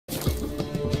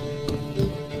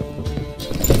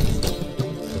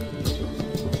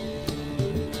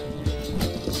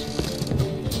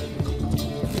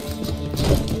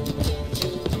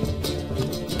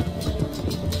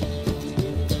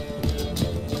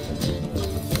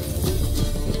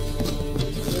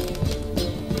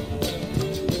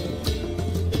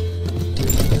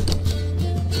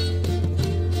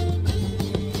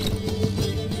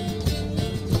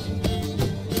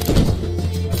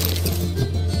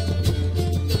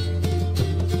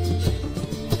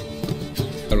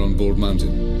on Bald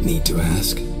Mountain? Need to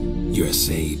ask? You're a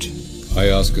sage. I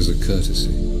ask as a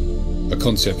courtesy. A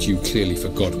concept you clearly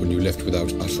forgot when you left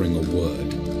without uttering a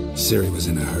word. Ciri was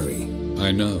in a hurry.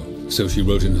 I know, so she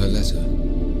wrote in her letter.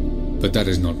 But that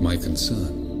is not my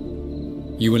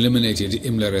concern. You eliminated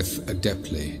Imlerith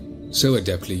adeptly. So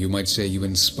adeptly you might say you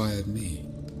inspired me.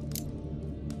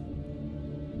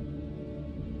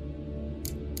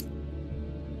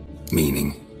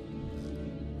 Meaning?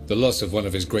 The loss of one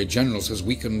of his great generals has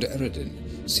weakened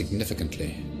Eredin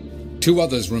significantly. 2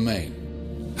 others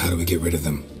remain. How do we get rid of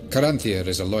them? Caranthir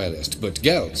is a loyalist, but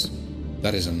Gels,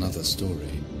 that is another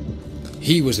story.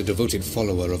 He was a devoted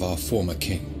follower of our former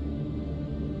king.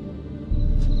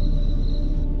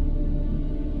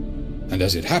 And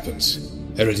as it happens,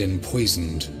 Eredin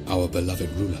poisoned our beloved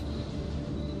ruler.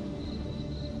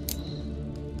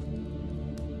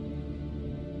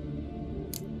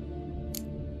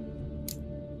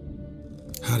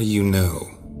 How do you know?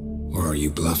 Or are you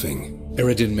bluffing?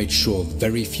 Eredin made sure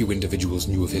very few individuals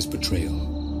knew of his betrayal.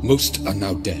 Most are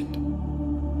now dead.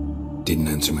 Didn't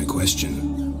answer my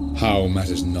question. How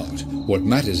matters not. What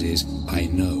matters is, I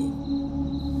know.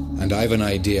 And I've an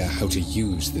idea how to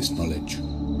use this knowledge.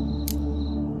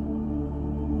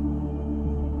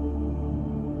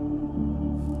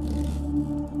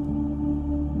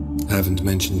 Haven't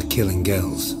mentioned killing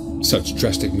Gels. Such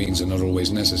drastic means are not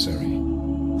always necessary.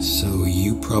 So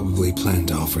you probably plan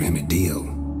to offer him a deal.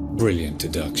 Brilliant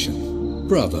deduction.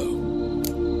 Bravo.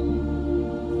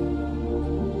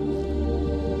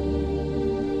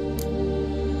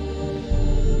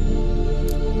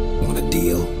 Want a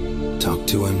deal? Talk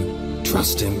to him?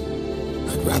 Trust him?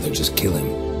 I'd rather just kill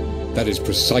him. That is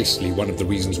precisely one of the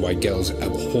reasons why Gels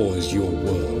abhors your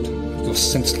world. Your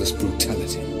senseless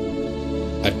brutality.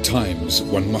 At times,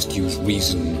 one must use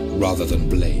reason rather than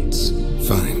blades.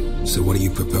 Fine. So what do you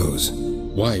propose?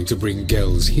 Why, to bring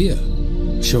Gels here.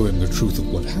 Show him the truth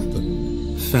of what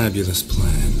happened. Fabulous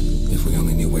plan, if we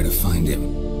only knew where to find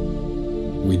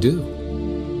him. We do.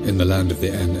 In the land of the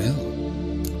NL.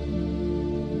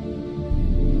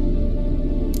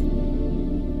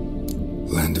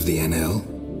 Land of the NL?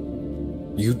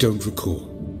 You don't recall.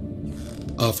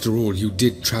 After all, you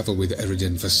did travel with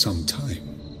Eredin for some time.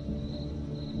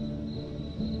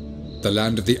 The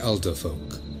land of the Alder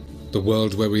folk. The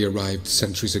world where we arrived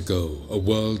centuries ago, a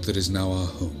world that is now our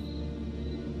home.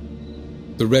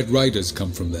 The Red Riders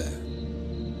come from there,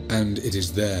 and it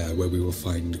is there where we will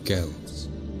find Gels.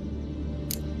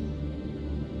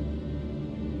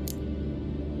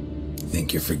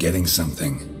 Think you're forgetting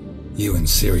something. You and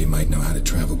Ciri might know how to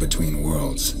travel between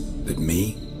worlds, but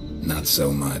me? Not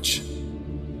so much.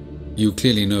 You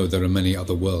clearly know there are many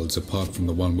other worlds apart from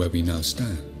the one where we now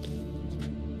stand.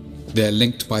 They're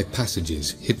linked by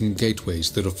passages, hidden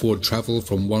gateways that afford travel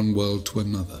from one world to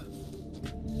another.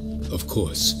 Of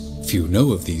course, few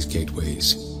know of these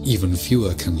gateways. Even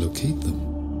fewer can locate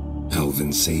them.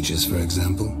 Elven sages, for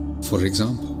example? For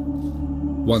example.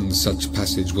 One such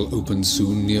passage will open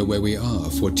soon near where we are,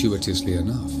 fortuitously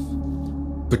enough.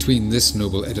 Between this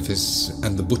noble edifice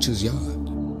and the butcher's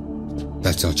yard.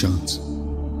 That's our chance.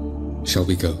 Shall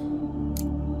we go?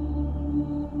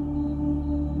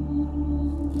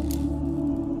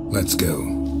 Let's go.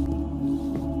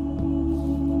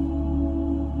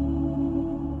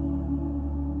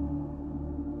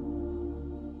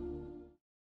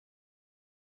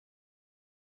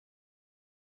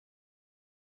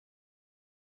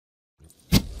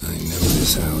 I know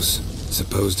this house.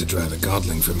 Supposed to drive a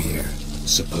godling from here.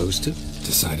 Supposed to?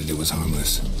 Decided it was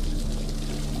harmless.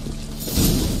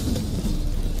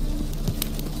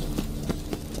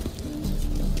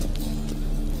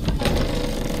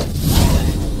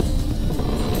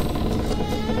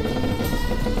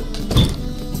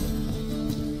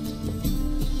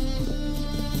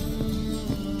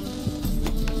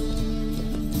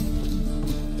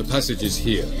 The passage is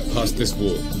here, past this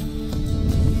wall.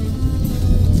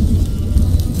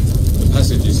 The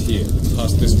passage is here,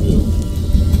 past this wall.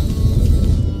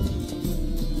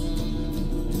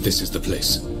 This is the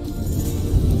place.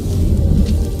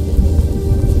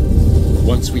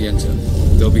 Once we enter,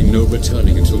 there'll be no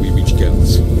returning until we reach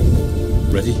Gels.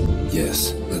 Ready?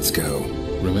 Yes, let's go.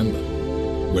 Remember,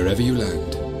 wherever you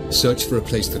land, search for a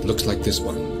place that looks like this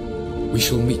one. We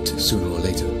shall meet sooner or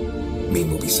later. Mean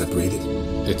we'll be separated?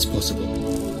 It's possible.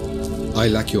 I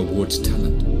lack your ward's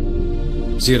talent.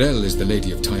 Zirel is the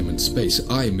lady of time and space.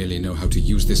 I merely know how to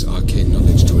use this arcane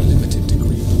knowledge to a limited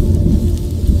degree.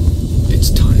 It's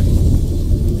time.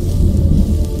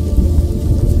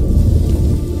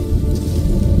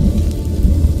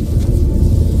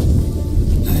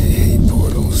 I hate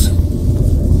portals.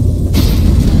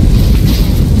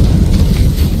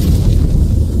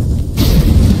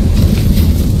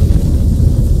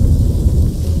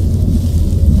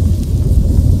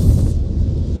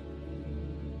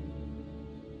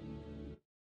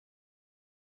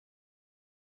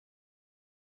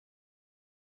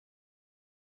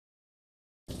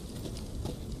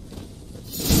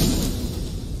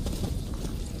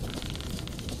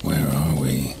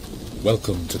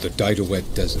 Welcome to the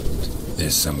Diderwet Desert.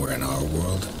 This somewhere in our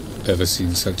world? Ever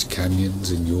seen such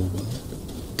canyons in your world?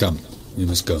 Come, we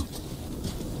must go.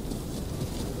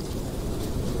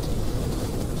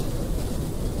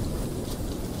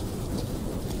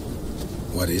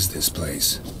 What is this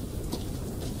place?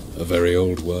 A very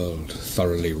old world,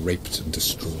 thoroughly raped and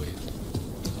destroyed.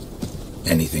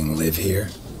 Anything live here?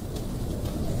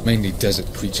 Mainly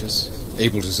desert creatures,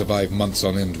 able to survive months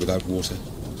on end without water.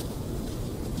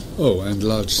 Oh, and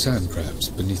large sand crabs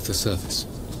beneath the surface.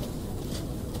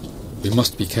 We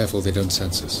must be careful they don't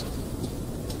sense us.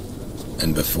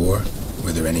 And before,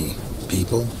 were there any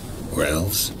people or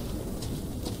elves?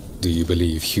 Do you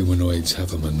believe humanoids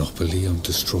have a monopoly on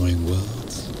destroying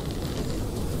worlds?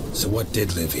 So what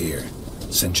did live here?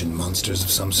 Sentient monsters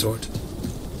of some sort?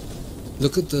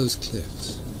 Look at those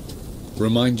cliffs.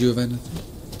 Remind you of anything?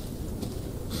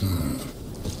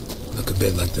 Look a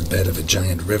bit like the bed of a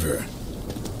giant river.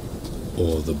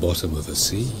 Or the bottom of a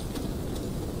sea?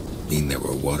 Mean there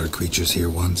were water creatures here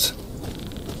once?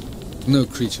 No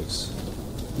creatures.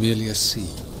 Merely a sea.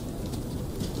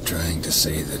 Trying to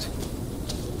say that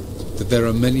there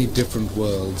are many different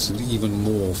worlds and even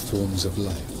more forms of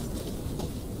life.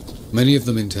 Many of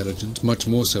them intelligent, much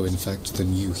more so in fact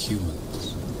than you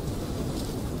humans.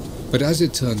 But as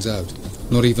it turns out,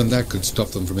 not even that could stop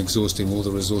them from exhausting all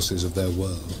the resources of their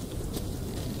world.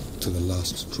 To the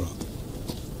last drop.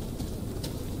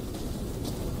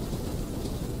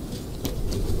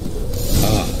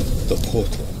 Ah, the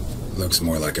portal. looks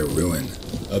more like a ruin.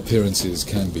 Appearances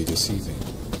can be deceiving.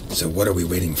 So what are we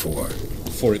waiting for?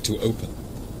 For it to open.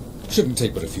 Shouldn't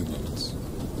take but a few moments.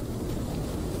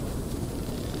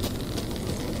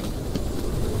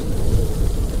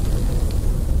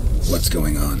 What's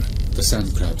going on? The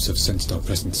sand crabs have sensed our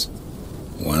presence.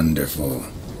 Wonderful.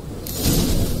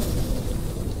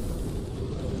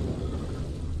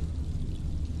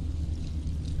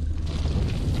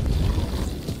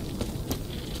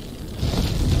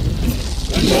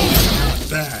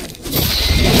 Bad.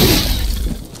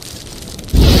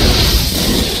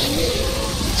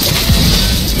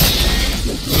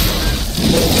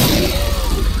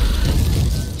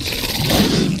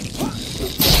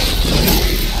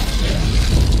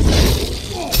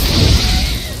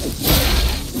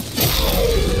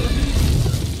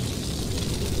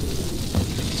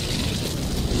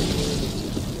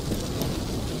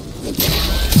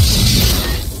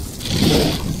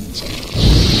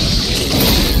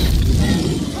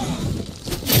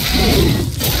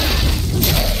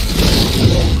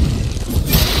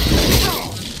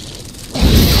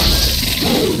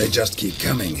 Just keep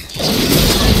coming. As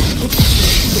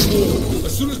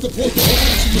soon as the portal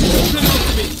opens, you must run out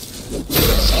to me.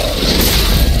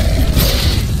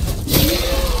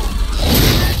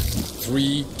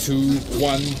 3, 2,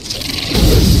 1.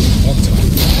 On time.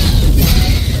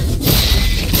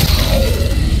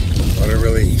 What a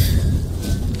relief.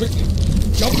 Quickly,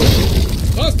 jump!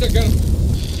 Faster, Geralt!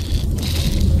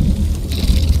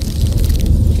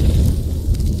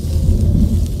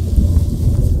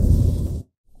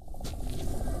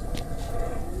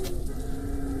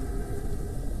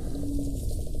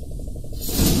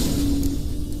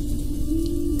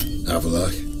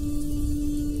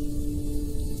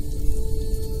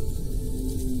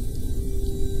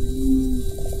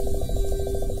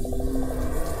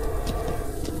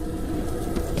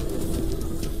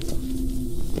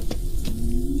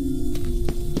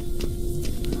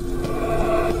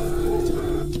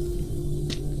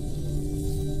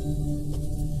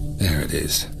 There it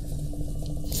is.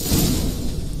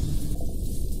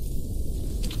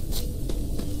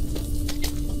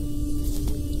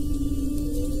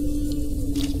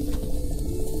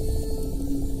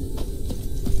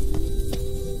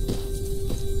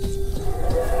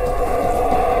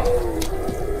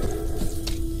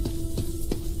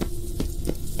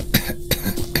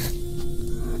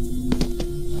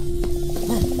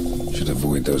 Should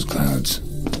avoid those clouds,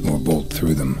 or bolt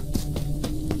through them.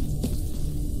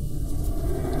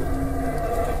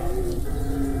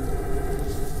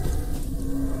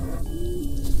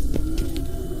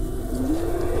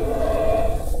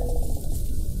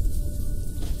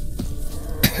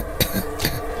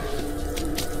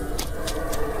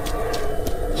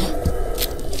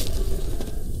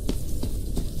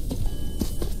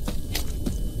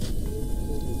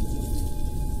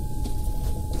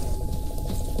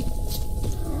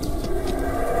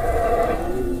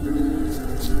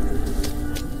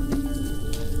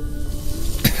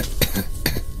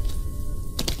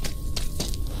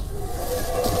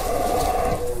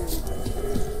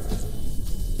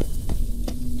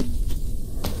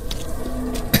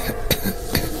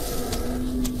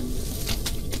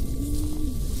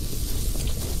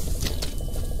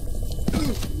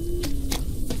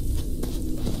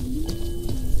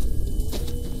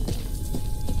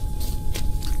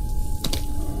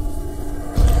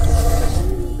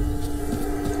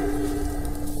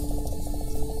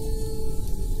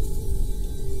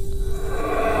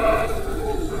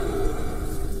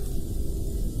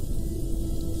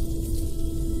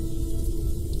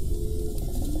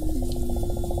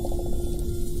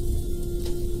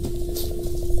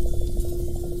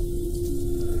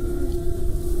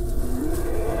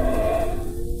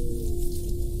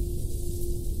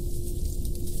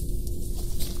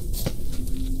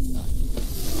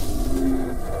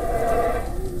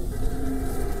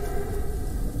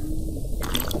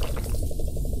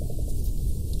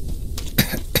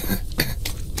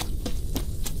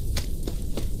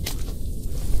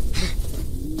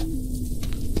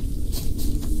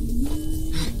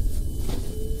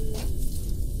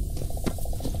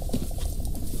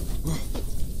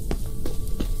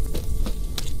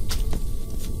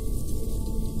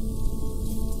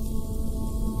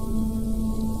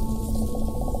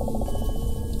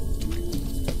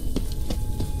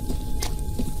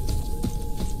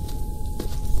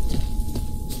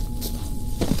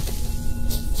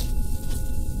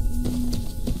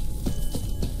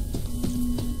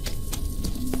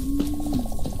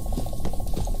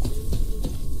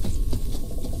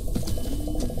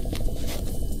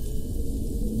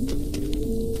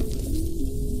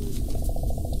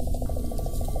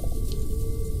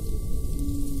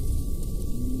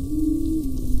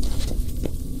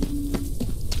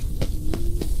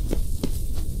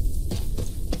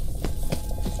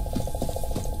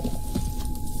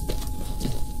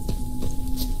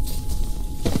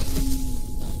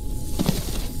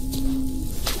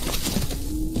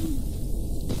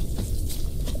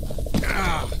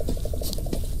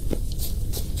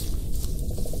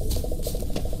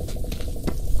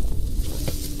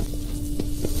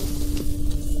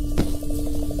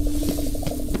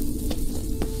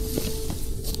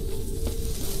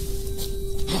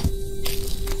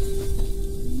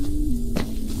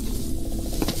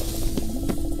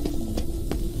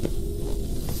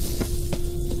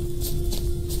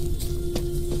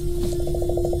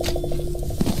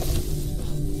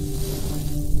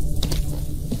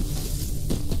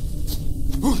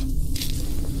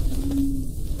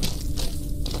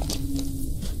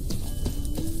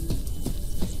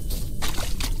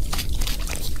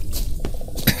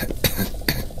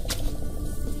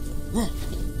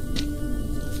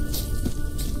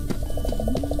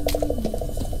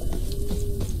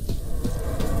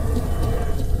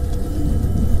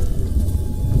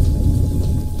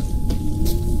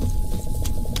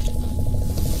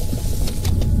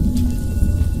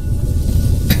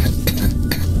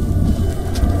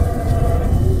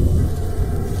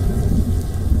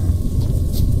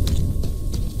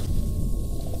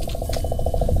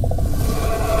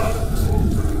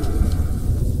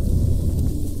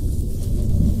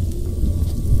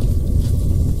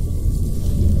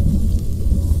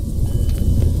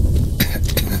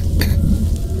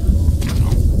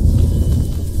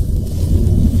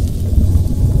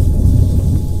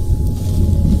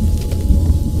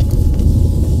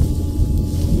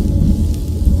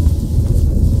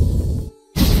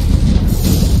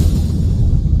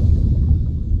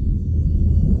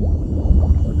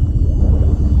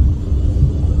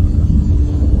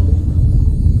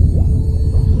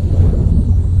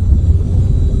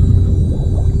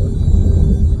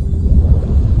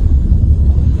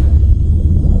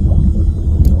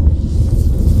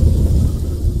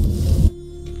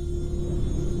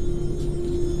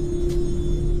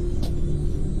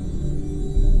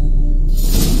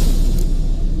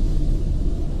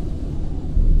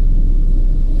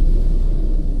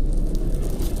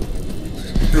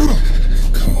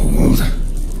 Cold.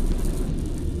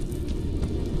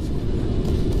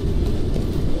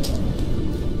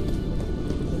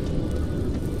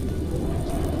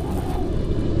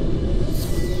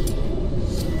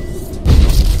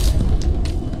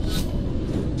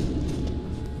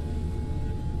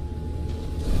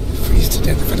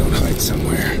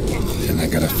 Somewhere, and I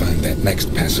gotta find that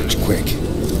next passage quick.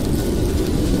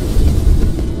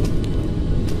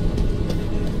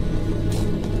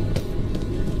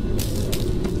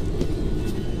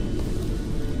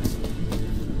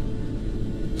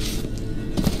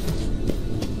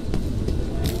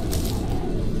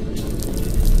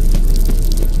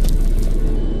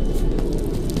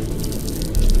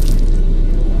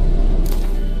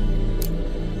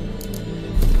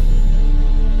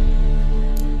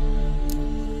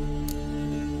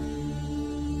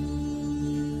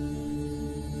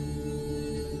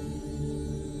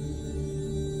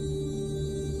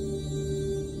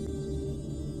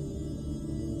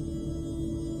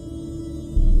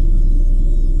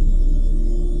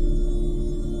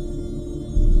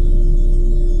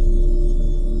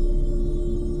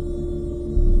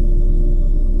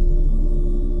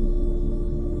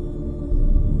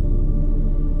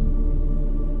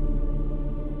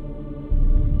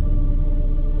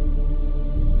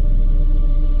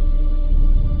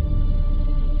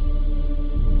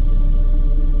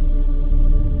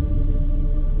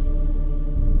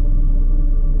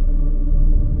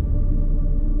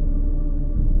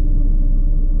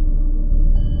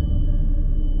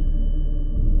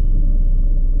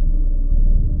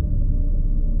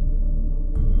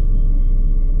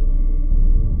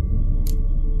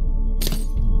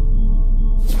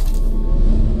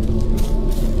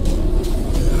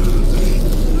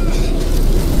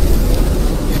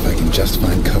 Just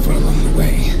find cover along the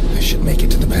way. I should make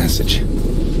it to the passage.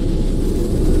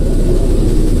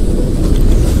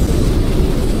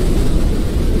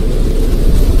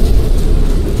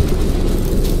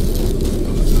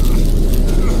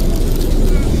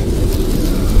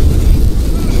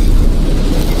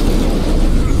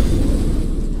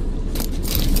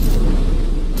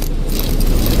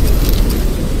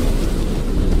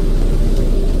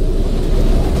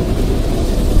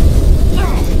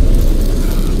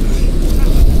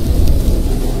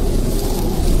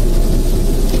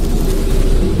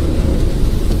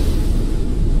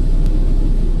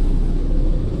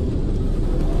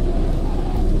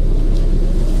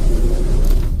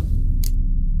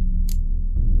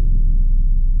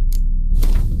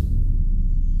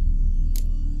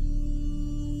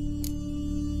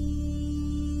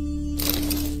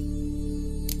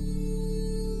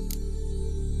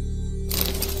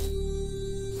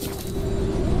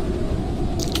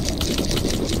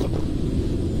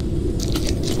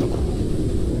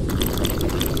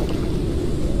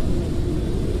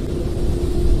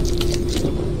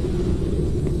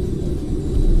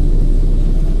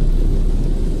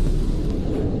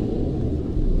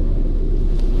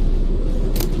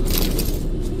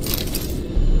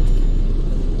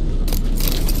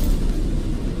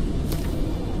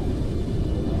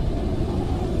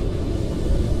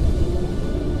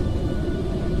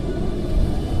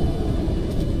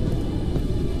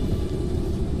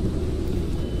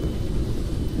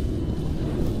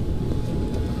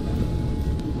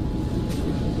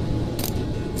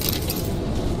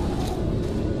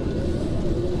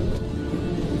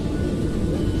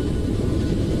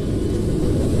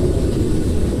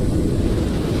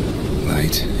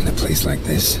 Like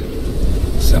this.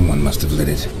 Someone must have lit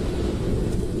it.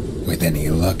 With any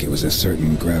luck, it was a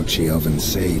certain grouchy elven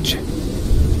sage.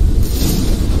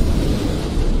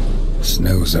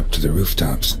 Snow's up to the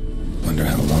rooftops. Wonder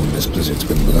how long this blizzard's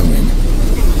been blowing.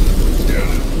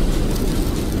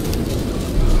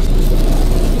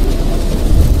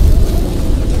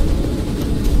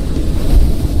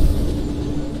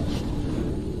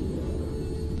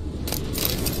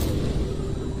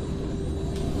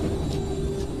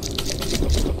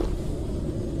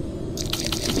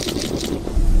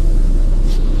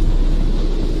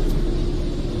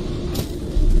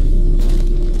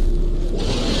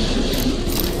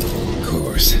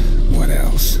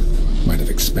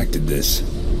 This.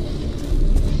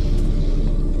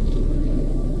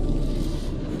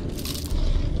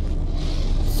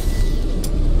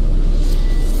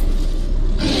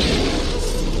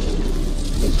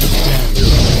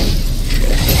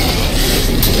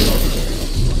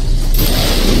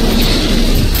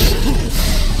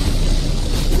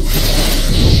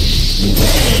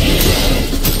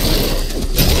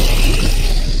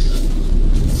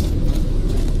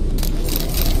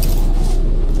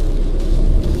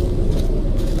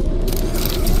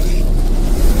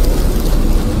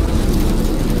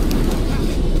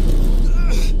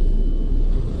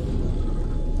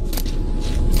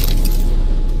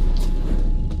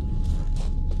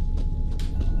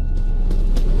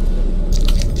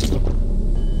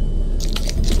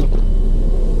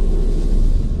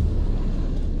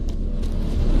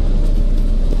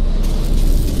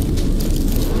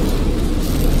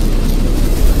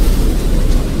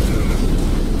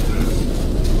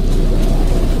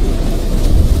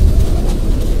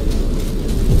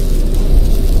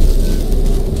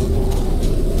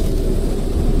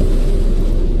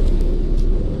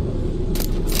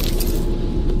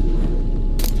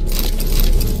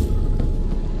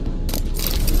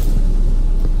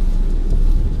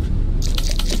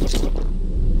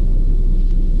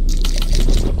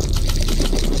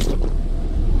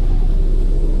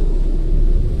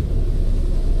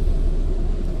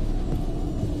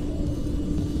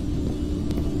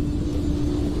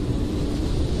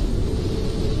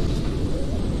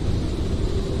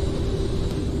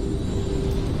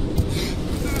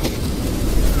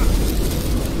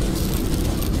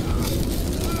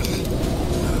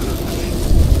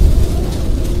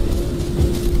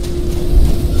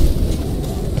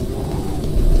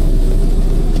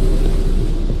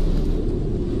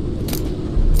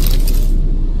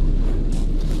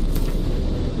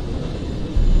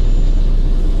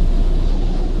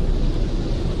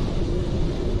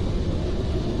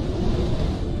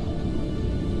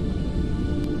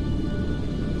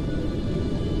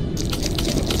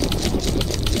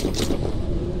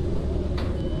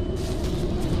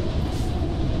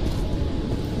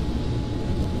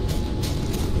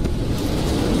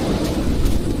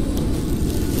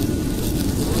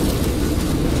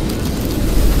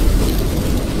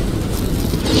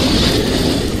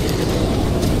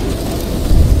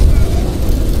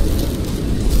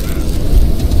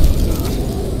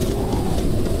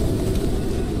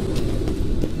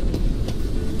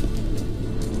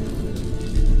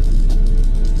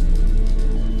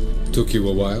 Took you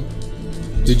a while?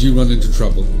 Did you run into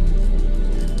trouble?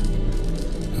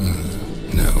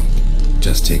 No.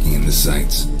 Just taking in the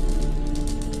sights.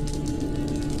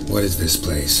 What is this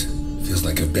place? Feels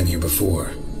like I've been here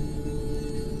before.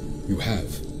 You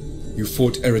have. You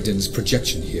fought Eredin's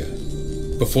projection here.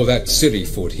 Before that, Ciri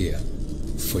fought here.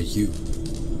 For you.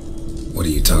 What are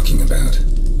you talking about?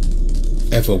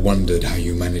 Ever wondered how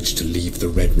you managed to leave the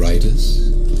Red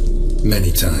Riders?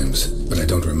 Many times, but I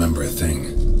don't remember a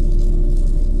thing.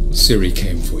 Ciri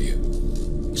came for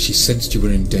you. She sensed you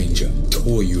were in danger,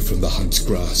 tore you from the Hunt's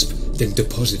grasp, then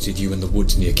deposited you in the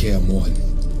woods near Kaer Morhen.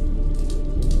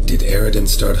 Did Eredin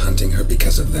start hunting her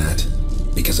because of that?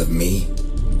 Because of me?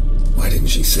 Why didn't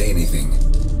she say anything?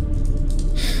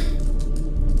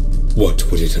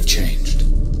 What would it have changed?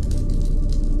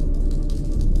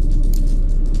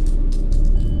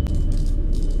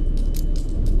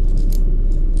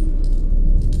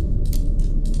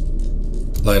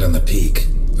 Light on the peak.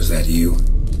 Was that you?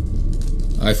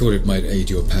 I thought it might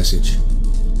aid your passage.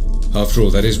 After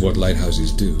all, that is what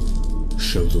lighthouses do.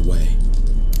 Show the way.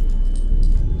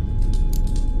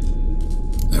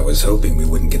 I was hoping we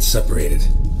wouldn't get separated.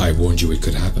 I warned you it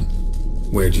could happen.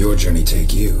 Where'd your journey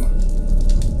take you?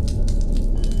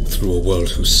 Through a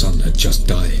world whose sun had just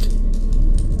died.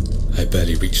 I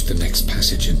barely reached the next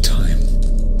passage in time.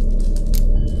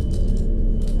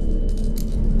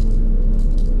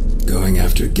 Going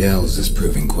after Gels is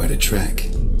proving quite a trek,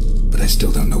 but I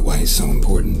still don't know why he's so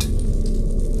important.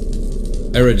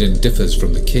 Eredin differs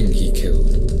from the king he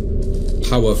killed.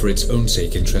 Power for its own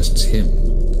sake interests him.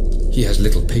 He has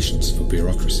little patience for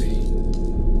bureaucracy.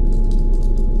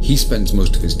 He spends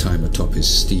most of his time atop his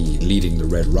steed leading the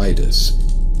Red Riders.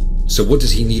 So what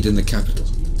does he need in the capital?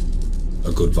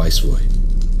 A good viceroy.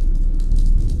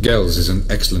 Gels is an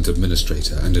excellent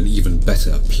administrator and an even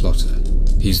better plotter.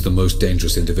 He's the most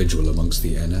dangerous individual amongst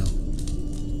the NL.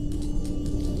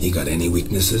 He got any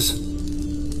weaknesses?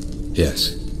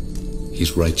 Yes.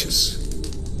 He's righteous.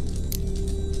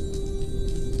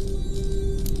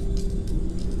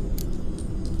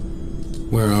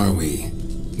 Where are we?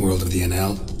 World of the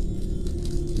NL?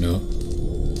 No.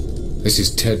 This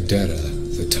is Ted Dera,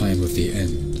 the time of the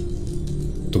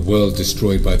end. The world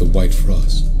destroyed by the White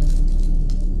Frost.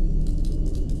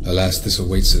 Alas, this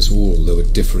awaits us all, though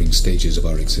at differing stages of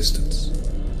our existence.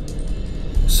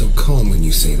 So calm when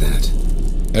you say that.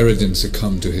 Eredin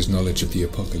succumbed to his knowledge of the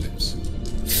apocalypse.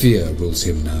 Fear rules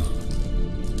him now.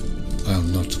 I'll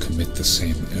not commit the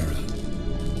same error.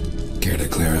 Care to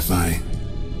clarify?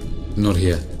 Not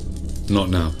here. Not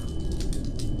now.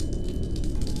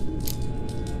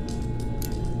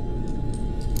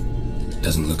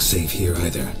 Doesn't look safe here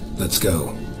either. Let's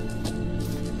go.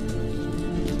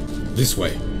 This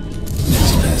way.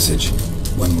 Next passage.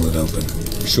 When will it open?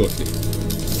 Shortly.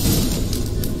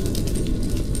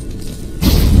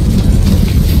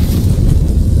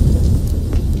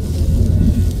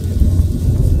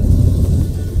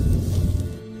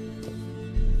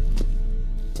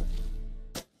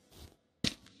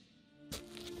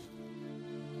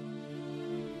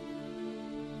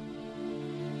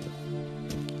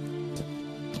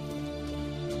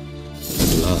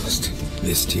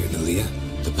 This Tirnalia?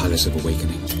 The Palace of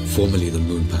Awakening, formerly the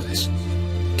Moon Palace.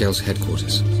 Gel's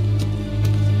headquarters.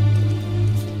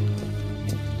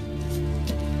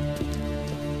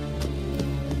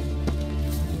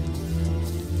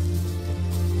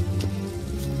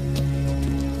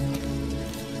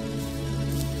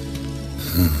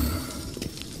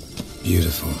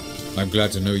 Beautiful. I'm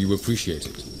glad to know you appreciate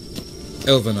it.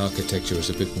 Elven architecture is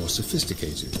a bit more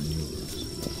sophisticated than yours.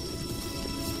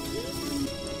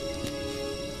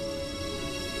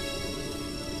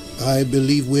 I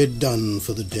believe we're done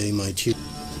for the day, my chief.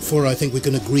 For I think we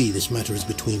can agree this matter is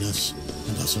between us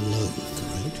and us alone,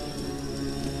 correct?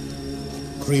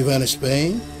 Krivan of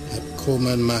Spain, at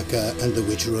Corman Maka and the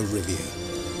Witcher of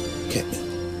Rivia. Get me.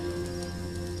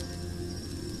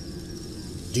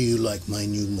 Do you like my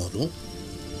new model?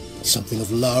 Something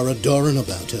of Lara Doran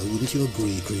about her, wouldn't you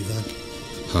agree,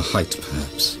 Krivan? Her height,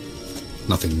 perhaps.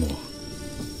 Nothing more.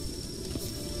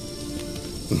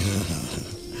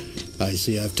 I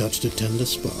see I've touched a tender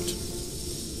spot.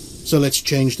 So let's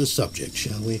change the subject,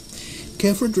 shall we?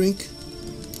 Care for a drink?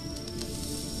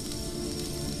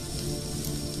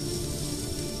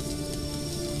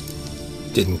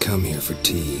 Didn't come here for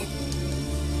tea.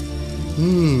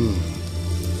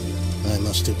 I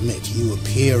must admit, you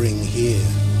appearing here,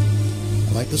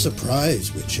 quite the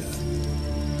surprise, Witcher.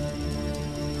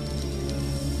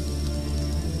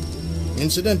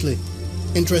 Incidentally,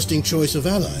 interesting choice of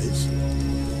allies.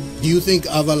 Do you think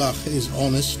Avalach is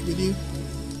honest with you?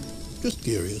 Just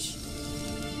curious.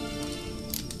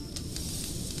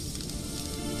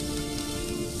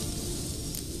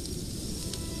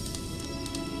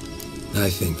 I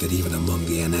think that even among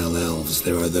the NL elves,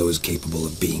 there are those capable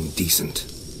of being decent.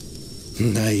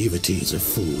 Naivety is a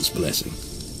fool's blessing.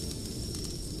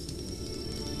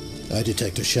 I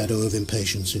detect a shadow of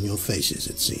impatience in your faces,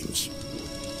 it seems.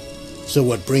 So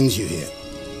what brings you here?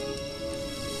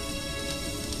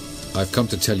 I've come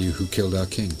to tell you who killed our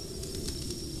king.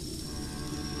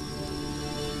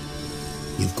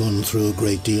 You've gone through a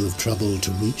great deal of trouble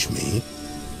to reach me.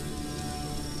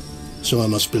 So I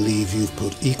must believe you've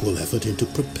put equal effort into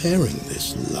preparing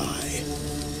this lie.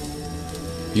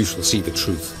 You shall see the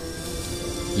truth.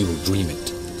 You will dream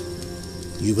it.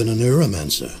 You've been a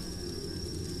neuromancer.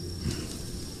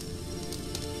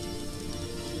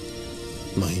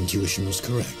 My intuition was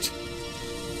correct.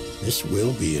 This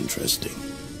will be interesting.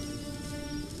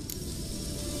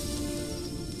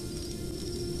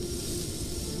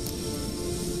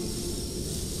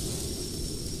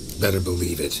 Better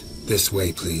believe it. This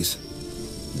way, please.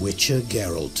 Witcher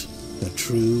Geralt, a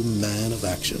true man of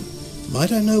action.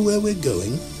 Might I know where we're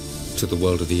going? To the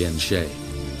world of the Enshe.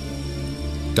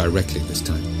 Directly this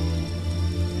time.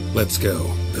 Let's go,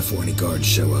 before any guards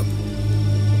show up.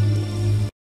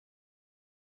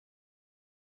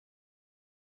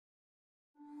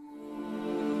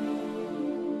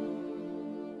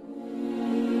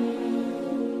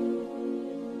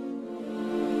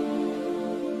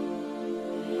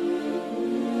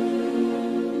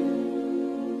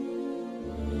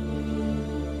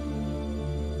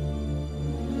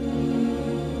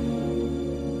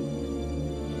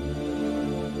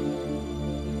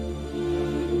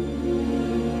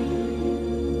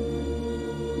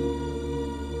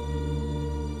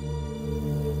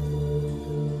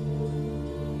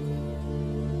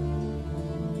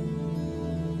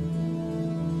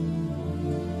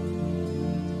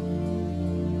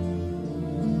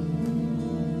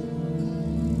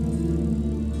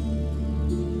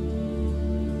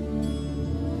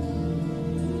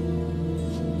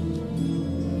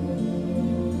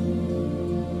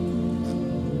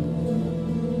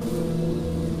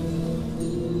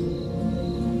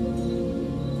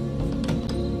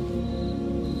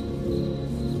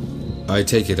 I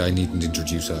take it I needn't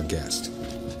introduce our guest.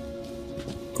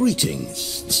 Greetings,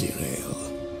 Cyril.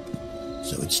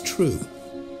 So it's true.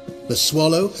 The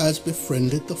swallow has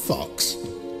befriended the fox.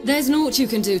 There's naught you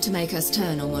can do to make us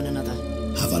turn on one another.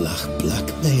 Havalach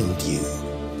blackmailed you.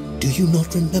 Do you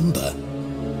not remember?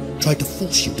 Tried to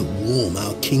force you to warm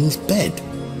our king's bed.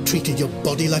 Treated your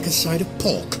body like a side of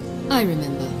pork. I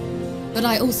remember. But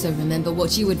I also remember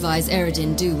what you advised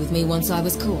Eredin do with me once I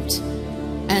was caught.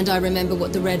 And I remember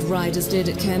what the Red Riders did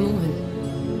at Kaer Morhen.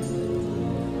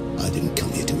 I didn't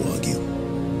come here to argue.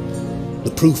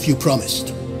 The proof you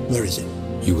promised, where is it?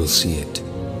 You will see it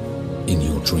in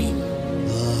your dream.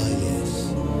 Ah, yes.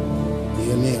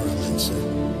 The Neuromancer.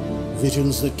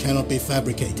 Visions that cannot be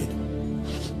fabricated.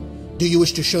 Do you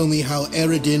wish to show me how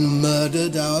Eredin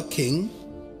murdered our king?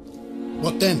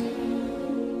 What then?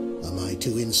 Am I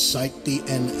to incite the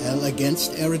NL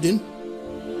against Eredin?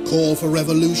 Call for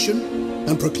revolution?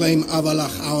 And proclaim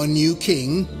Havalach our new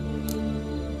king?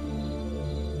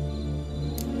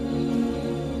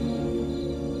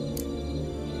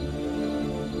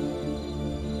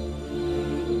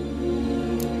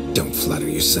 Don't flatter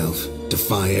yourself.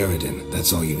 Defy Eredin.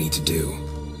 That's all you need to do.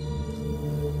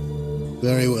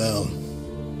 Very well.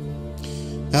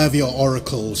 Have your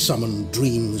oracle summon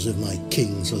dreams of my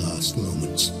king's last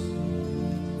moments.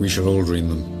 We shall all dream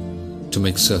them, to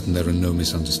make certain there are no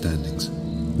misunderstandings.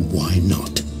 Why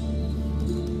not?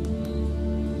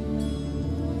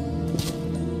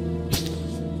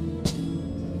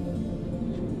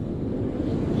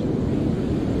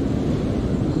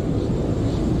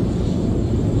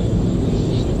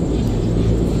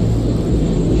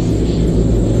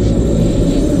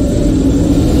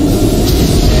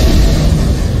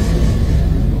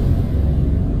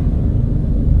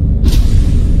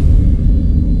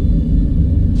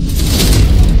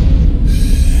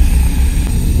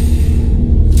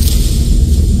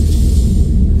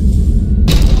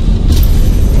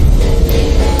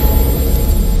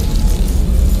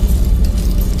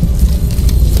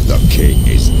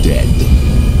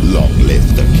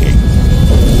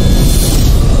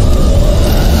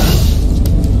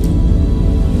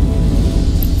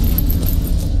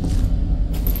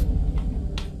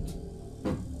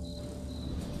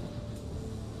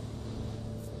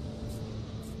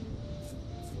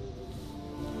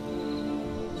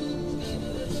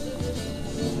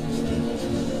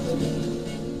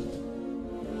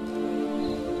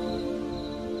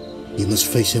 You must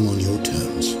face him on your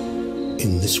terms,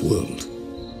 in this world,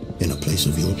 in a place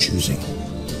of your choosing.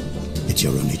 It's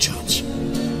your only chance.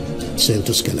 Sail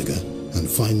to Skellige and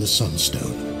Find the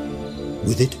Sunstone.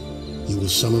 With it, you will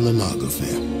summon the Naga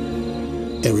Fair.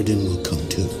 Eredin will come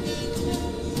too.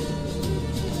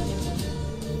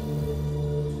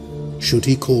 Should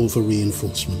he call for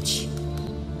reinforcements,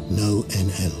 no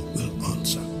NL will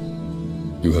answer.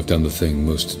 You have done the thing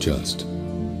most just.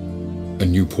 A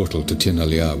new portal to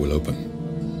Tirnalia will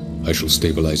open. I shall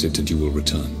stabilize it and you will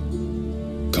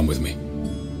return. Come with me.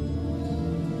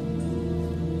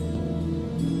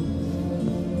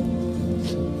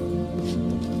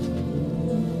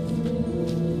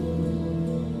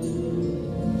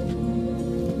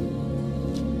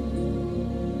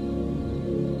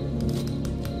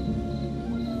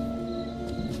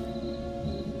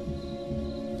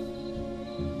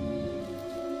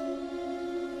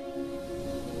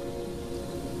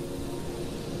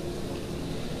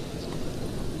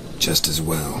 Just as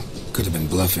well. Could have been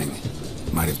bluffing.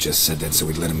 Might have just said that so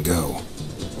we'd let him go.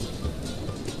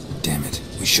 Damn it,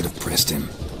 we should have pressed him.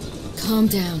 Calm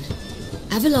down.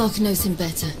 Avalok knows him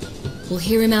better. We'll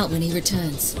hear him out when he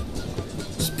returns.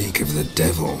 Speak of the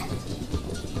devil.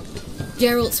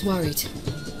 Geralt's worried.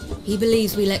 He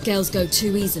believes we let girls go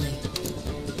too easily.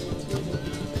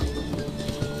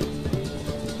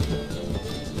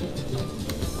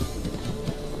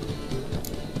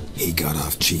 He got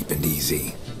off cheap and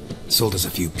easy. Sold us a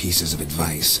few pieces of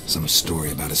advice, some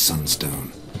story about a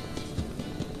sunstone.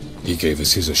 He gave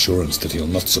us his assurance that he'll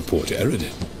not support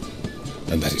Eredin.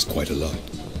 And that is quite a lot.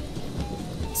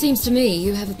 Seems to me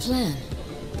you have a plan.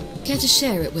 Care to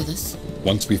share it with us?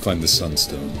 Once we find the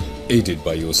Sunstone, aided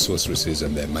by your sorceresses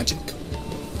and their magic,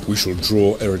 we shall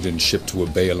draw Eredin's ship to a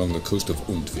bay along the coast of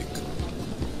Undvik.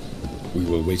 We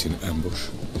will wait in ambush,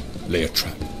 lay a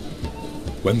trap.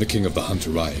 When the King of the Hunt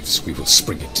arrives, we will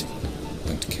spring it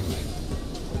and kill him.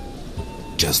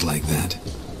 Just like that?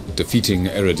 Defeating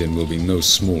Eredin will be no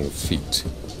small feat,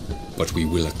 but we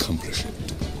will accomplish it.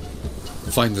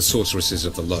 Find the sorceresses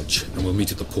of the lodge, and we'll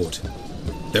meet at the port.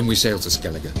 Then we sail to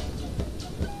Skellige.